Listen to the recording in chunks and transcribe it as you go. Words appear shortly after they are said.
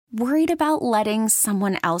Worried about letting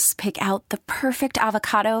someone else pick out the perfect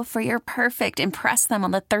avocado for your perfect impress them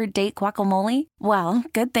on the third date guacamole? Well,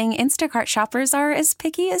 good thing Instacart shoppers are as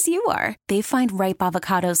picky as you are. They find ripe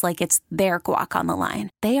avocados like it's their guac on the line.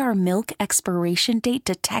 They are milk expiration date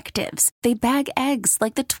detectives. They bag eggs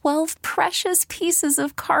like the 12 precious pieces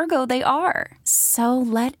of cargo they are. So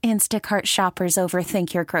let Instacart shoppers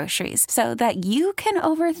overthink your groceries so that you can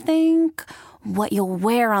overthink what you'll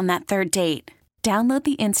wear on that third date. Download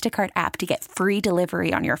the Instacart app to get free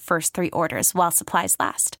delivery on your first 3 orders while supplies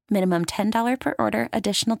last. Minimum $10 per order.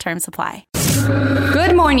 Additional terms apply.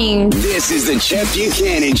 Good morning. This is the Chet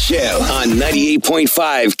Buchanan Show on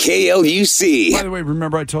 98.5 KLUC. By the way,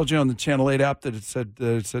 remember I told you on the Channel 8 app that it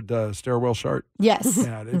said Stairwell Chart? Yes.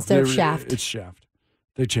 Yeah, instead of Shaft. It's Shaft.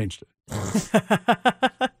 They changed it.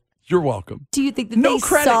 You're welcome. Do you think that they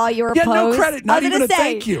saw your post? No credit. Not even a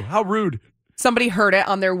thank you. How rude. Somebody heard it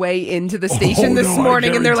on their way into the station this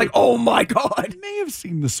morning, and they're like, oh, my God. I may have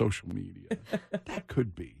seen the social media. That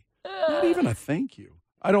could be. Not even a thank you.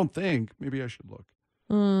 I don't think. Maybe I should look.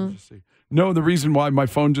 Just see. No, the reason why my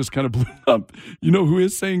phone just kind of blew up, you know who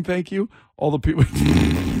is saying thank you? All the people.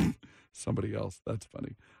 Somebody else. That's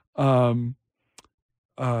funny. No,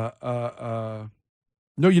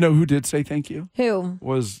 you know who did say thank you? Who?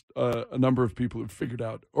 Was a number of people who figured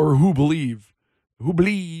out, or who believe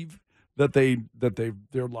that they're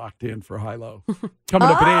locked in for high-low. Coming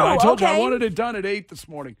up at 8. I told you I wanted it done at 8 this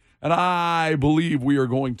morning. And I believe we're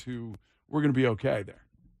going to be okay there.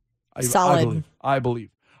 Solid. I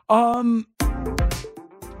believe. So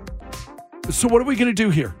what are we going to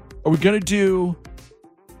do here? Are we going to do,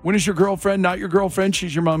 when is your girlfriend not your girlfriend?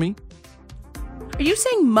 She's your mommy. Are you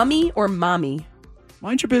saying mummy or mommy?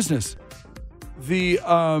 Mind your business.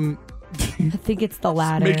 I think it's the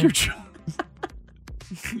latter. Make your choice.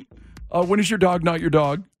 When is your dog not your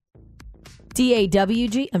dog?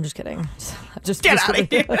 DAWG? I'm just kidding. Get out of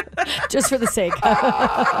here. Just for the sake.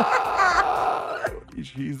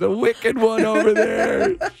 She's a wicked one over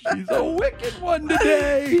there. She's a wicked one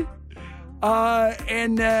today.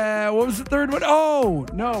 And what was the third one? Oh,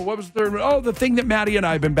 no. What was the third one? Oh, the thing that Maddie and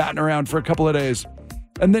I have been batting around for a couple of days.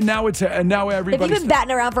 And then now everybody's... If you've been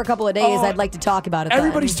batting around for a couple of days, I'd like to talk about it.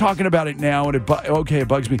 Everybody's talking about it now, and it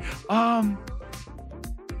bugs me.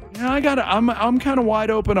 I'm kind of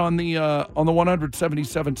wide open on the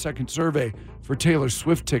 177-second survey for Taylor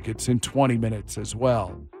Swift tickets in 20 minutes as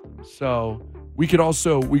well. So we could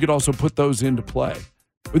also put those into play.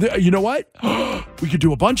 You know what? We could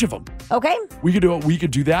do a bunch of them. Okay. We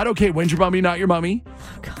could do that. Okay. When's your mommy? Not your mommy.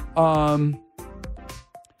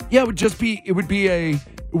 Yeah, it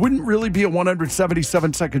wouldn't really be a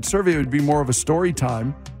 177-second survey. It would be more of a story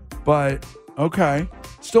time, but okay.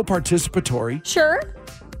 Still participatory. Sure.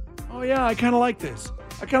 Oh, yeah, I kind of like this.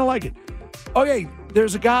 I kind of like it. Okay,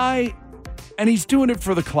 there's a guy, and he's doing it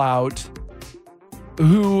for the clout,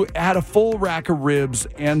 who had a full rack of ribs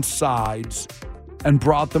and sides and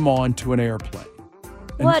brought them onto an airplane.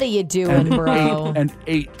 What are you doing, bro?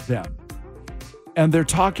 Ate them. And they're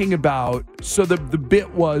talking about, so the bit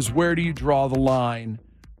was, where do you draw the line?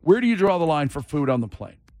 Where do you draw the line for food on the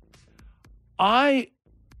plane?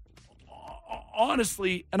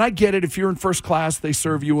 Honestly, and I get it, if you're in first class, they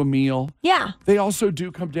serve you a meal. Yeah. They also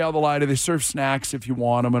do come down the line, and they serve snacks if you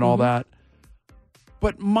want them and all that.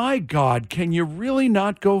 But my God, can you really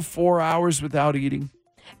not go 4 hours without eating?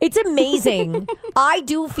 It's amazing. I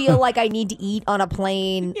do feel like I need to eat on a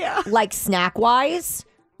plane, like snack-wise.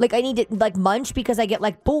 Like I need to like munch because I get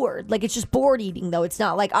like bored. Like it's just bored eating though. It's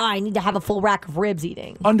not like, I need to have a full rack of ribs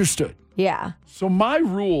eating. Understood. Yeah. So my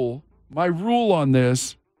rule on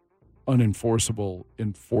this, unenforceable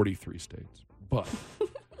in 43 states. But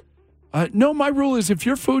no, my rule is if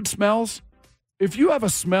your food smells, if you have a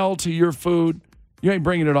smell to your food, you ain't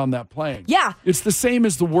bringing it on that plane. Yeah. It's the same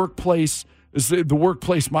as the workplace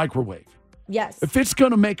microwave. Yes. If it's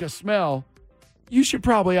going to make a smell, you should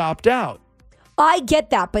probably opt out. I get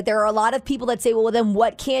that, but there are a lot of people that say, well, then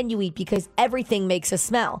what can you eat? Because everything makes a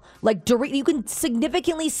smell. Like you can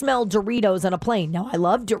significantly smell Doritos on a plane. Now, I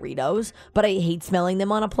love Doritos, but I hate smelling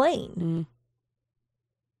them on a plane.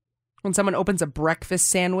 When someone opens a breakfast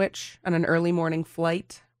sandwich on an early morning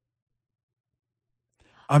flight.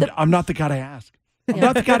 I'm not the guy to ask. I'm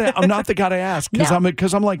not the guy to ask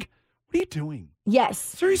because I'm like, what are you doing? Yes.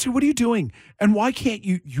 Seriously, what are you doing? And why can't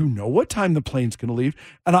you know what time the plane's going to leave?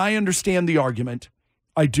 And I understand the argument.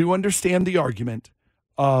 I do understand the argument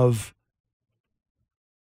of,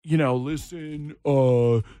 listen,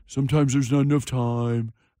 sometimes there's not enough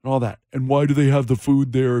time and all that. And why do they have the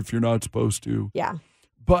food there if you're not supposed to? Yeah.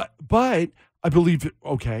 But I believe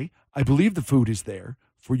the food is there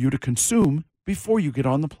for you to consume before you get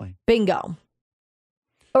on the plane. Bingo.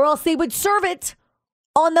 Or else they would serve it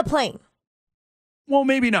on the plane. Well,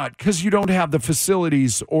 maybe not, because you don't have the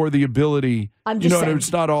facilities or the ability. I'm just saying.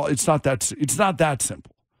 It's not that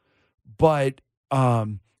simple. But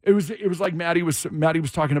it was like Maddie was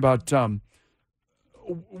talking about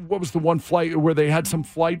what was the one flight where they had some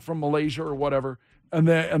flight from Malaysia or whatever, and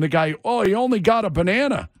the guy, he only got a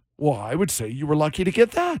banana. Well, I would say you were lucky to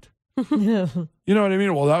get that. You know what I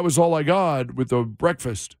mean? Well, that was all I got with the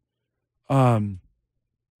breakfast. I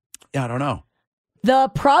don't know. The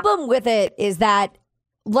problem with it is that,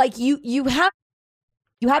 like, you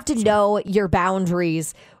have to know your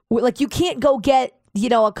boundaries. Like, you can't go get,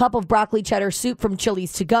 a cup of broccoli cheddar soup from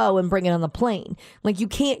Chili's to go and bring it on the plane. Like, you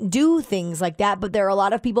can't do things like that. But there are a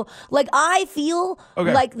lot of people, like, I feel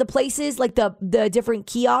like the places, like the different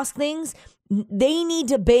kiosk things, they need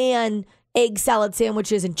to ban egg salad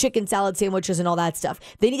sandwiches and chicken salad sandwiches and all that stuff.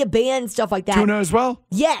 They need to ban stuff like that. Tuna as well?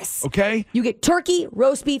 Yes. Okay. You get turkey,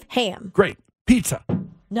 roast beef, ham. Great. Pizza.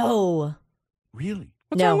 No. Really?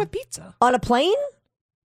 What's wrong with pizza? On a plane?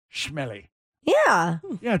 Schmelly. Yeah.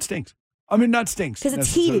 Yeah, it stinks. I mean, not stinks. Because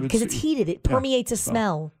it's heated. It permeates a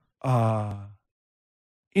smell.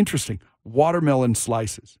 Interesting. Watermelon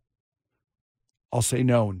slices. I'll say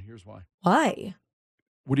no, and here's why. Why?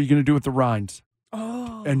 What are you going to do with the rinds?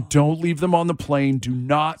 Oh. And don't leave them on the plane. Do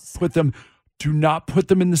not put them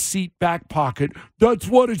in the seat back pocket. That's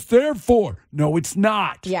what it's there for. No, it's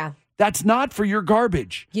not. Yeah. That's not for your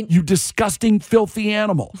garbage. You disgusting, filthy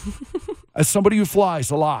animal. As somebody who flies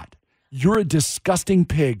a lot, you're a disgusting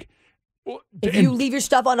pig. If you leave your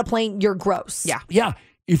stuff on a plane, you're gross. Yeah. Yeah.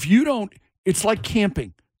 If you don't, it's like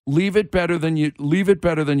camping. Leave it better than you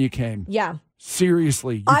came. Yeah.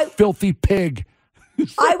 Seriously, you filthy pig.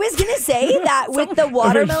 I was going to say that with the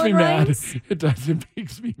watermelon rinds. It does. It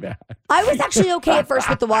makes me mad. I was actually okay at first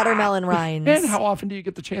with the watermelon rinds. And how often do you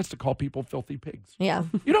get the chance to call people filthy pigs? Yeah.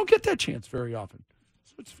 You don't get that chance very often.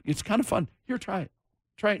 So it's kind of fun. Here, try it.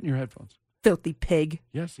 Try it in your headphones. Filthy pig.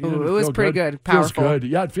 Yes. It was pretty good. Powerful. Feels good.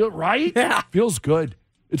 Yeah, it feels right. Yeah. Feels good.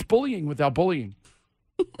 It's bullying without bullying.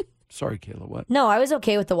 Sorry, Kayla, what? No, I was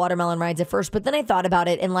okay with the watermelon rinds at first, but then I thought about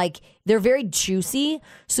it and, like, they're very juicy.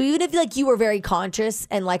 So even if, like, you were very conscious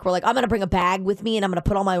and, like, we're like, I'm going to bring a bag with me and I'm going to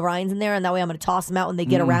put all my rinds in there and that way I'm going to toss them out when they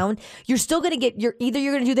get around, you're still going to get, either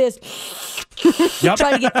you're going to do this,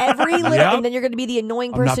 trying to get every little, and then you're going to be the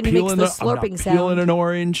annoying person who makes the slurping sound. I'm not peeling an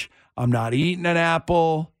orange. I'm not eating an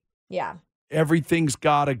apple. Yeah. Everything's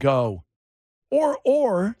got to go.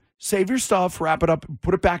 Or save your stuff, wrap it up,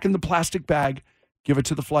 put it back in the plastic bag. Give it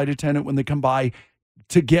to the flight attendant when they come by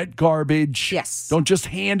to get garbage. Yes. Don't just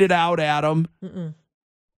hand it out at them.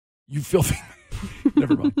 You filthy.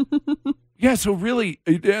 Never mind. Yeah, so really,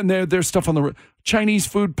 and there's stuff on the Chinese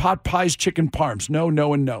food, pot pies, chicken parms. No,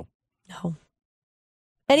 no, and no. No.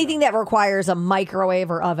 Anything that requires a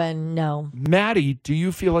microwave or oven, no. Maddie, do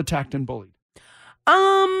you feel attacked and bullied?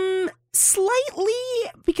 Slightly,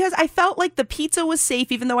 because I felt like the pizza was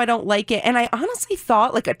safe, even though I don't like it. And I honestly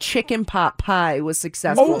thought like a chicken pot pie was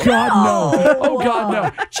successful. Oh, God, no. Oh, God,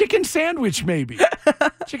 no. Chicken sandwich, maybe.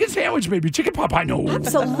 Chicken sandwich, maybe. Chicken pot pie, no.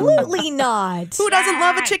 Absolutely not. Who doesn't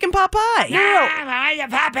love a chicken pot pie? I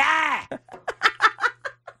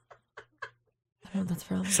don't know what that's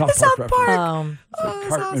from. South Park. Park. It's a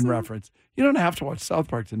Cartman awesome. reference. You don't have to watch South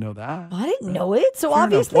Park to know that. I didn't know it, so Fair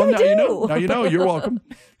obviously enough. Well, I do. now you know. Now you know. You're welcome.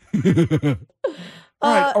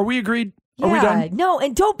 All right. Are we agreed? Are we done? No,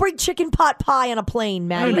 and don't bring chicken pot pie on a plane, I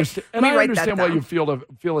Maddie. understand. And I understand why you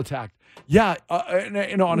feel attacked. Yeah,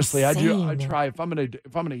 and honestly, I do. I try if I'm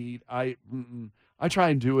gonna eat. I try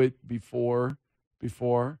and do it before.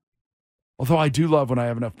 Although I do love when I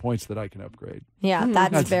have enough points that I can upgrade. Yeah,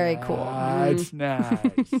 that's very cool. It's nice.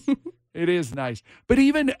 It is nice. But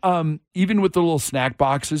even with the little snack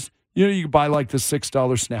boxes, you can buy like the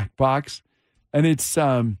 $6 snack box, and it's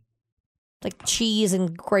like cheese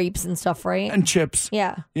and grapes and stuff, right? And chips.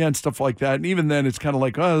 Yeah, and stuff like that. And even then, it's kind of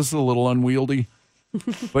like, oh, this is a little unwieldy.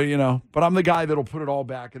 But I'm the guy that'll put it all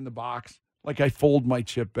back in the box. Like I fold my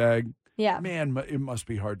chip bag. Yeah. Man, it must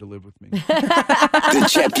be hard to live with me. The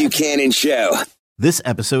Chet Buchanan Show. This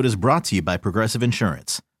episode is brought to you by Progressive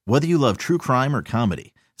Insurance. Whether you love true crime or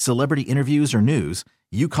comedy, celebrity interviews or news,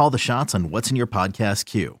 you call the shots on what's in your podcast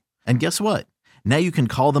queue. And guess what? Now you can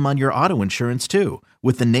call them on your auto insurance too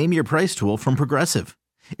with the Name Your Price tool from Progressive.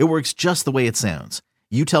 It works just the way it sounds.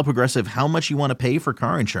 You tell Progressive how much you want to pay for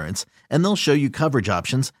car insurance, and they'll show you coverage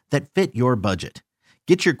options that fit your budget.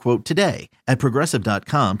 Get your quote today at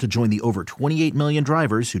Progressive.com to join the over 28 million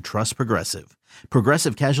drivers who trust Progressive.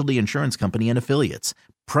 Progressive Casualty Insurance Company and Affiliates.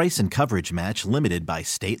 Price and coverage match limited by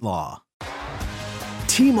state law.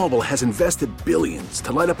 T-Mobile has invested billions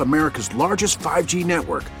to light up America's largest 5G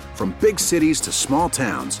network, from big cities to small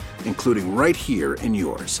towns, including right here in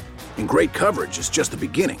yours. And great coverage is just the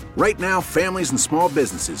beginning. Right now, families and small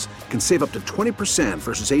businesses can save up to 20%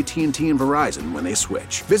 versus AT&T and Verizon when they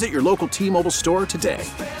switch. Visit your local T-Mobile store today.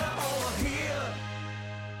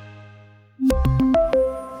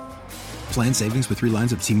 Plan savings with 3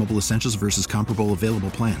 lines of T-Mobile Essentials versus comparable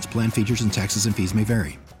available plans. Plan features and taxes and fees may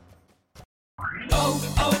vary.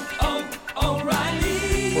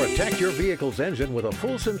 Protect your vehicle's engine with a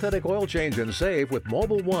full synthetic oil change and save with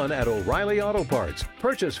Mobil 1 at O'Reilly Auto Parts.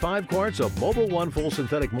 Purchase 5 quarts of Mobil 1 full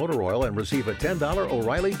synthetic motor oil and receive a $10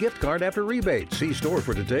 O'Reilly gift card after rebate. See store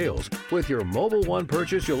for details. With your Mobil 1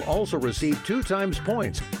 purchase, you'll also receive 2 times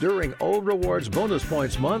points during O Rewards Bonus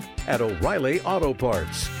Points Month at O'Reilly Auto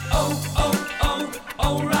Parts.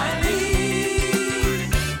 O'Reilly.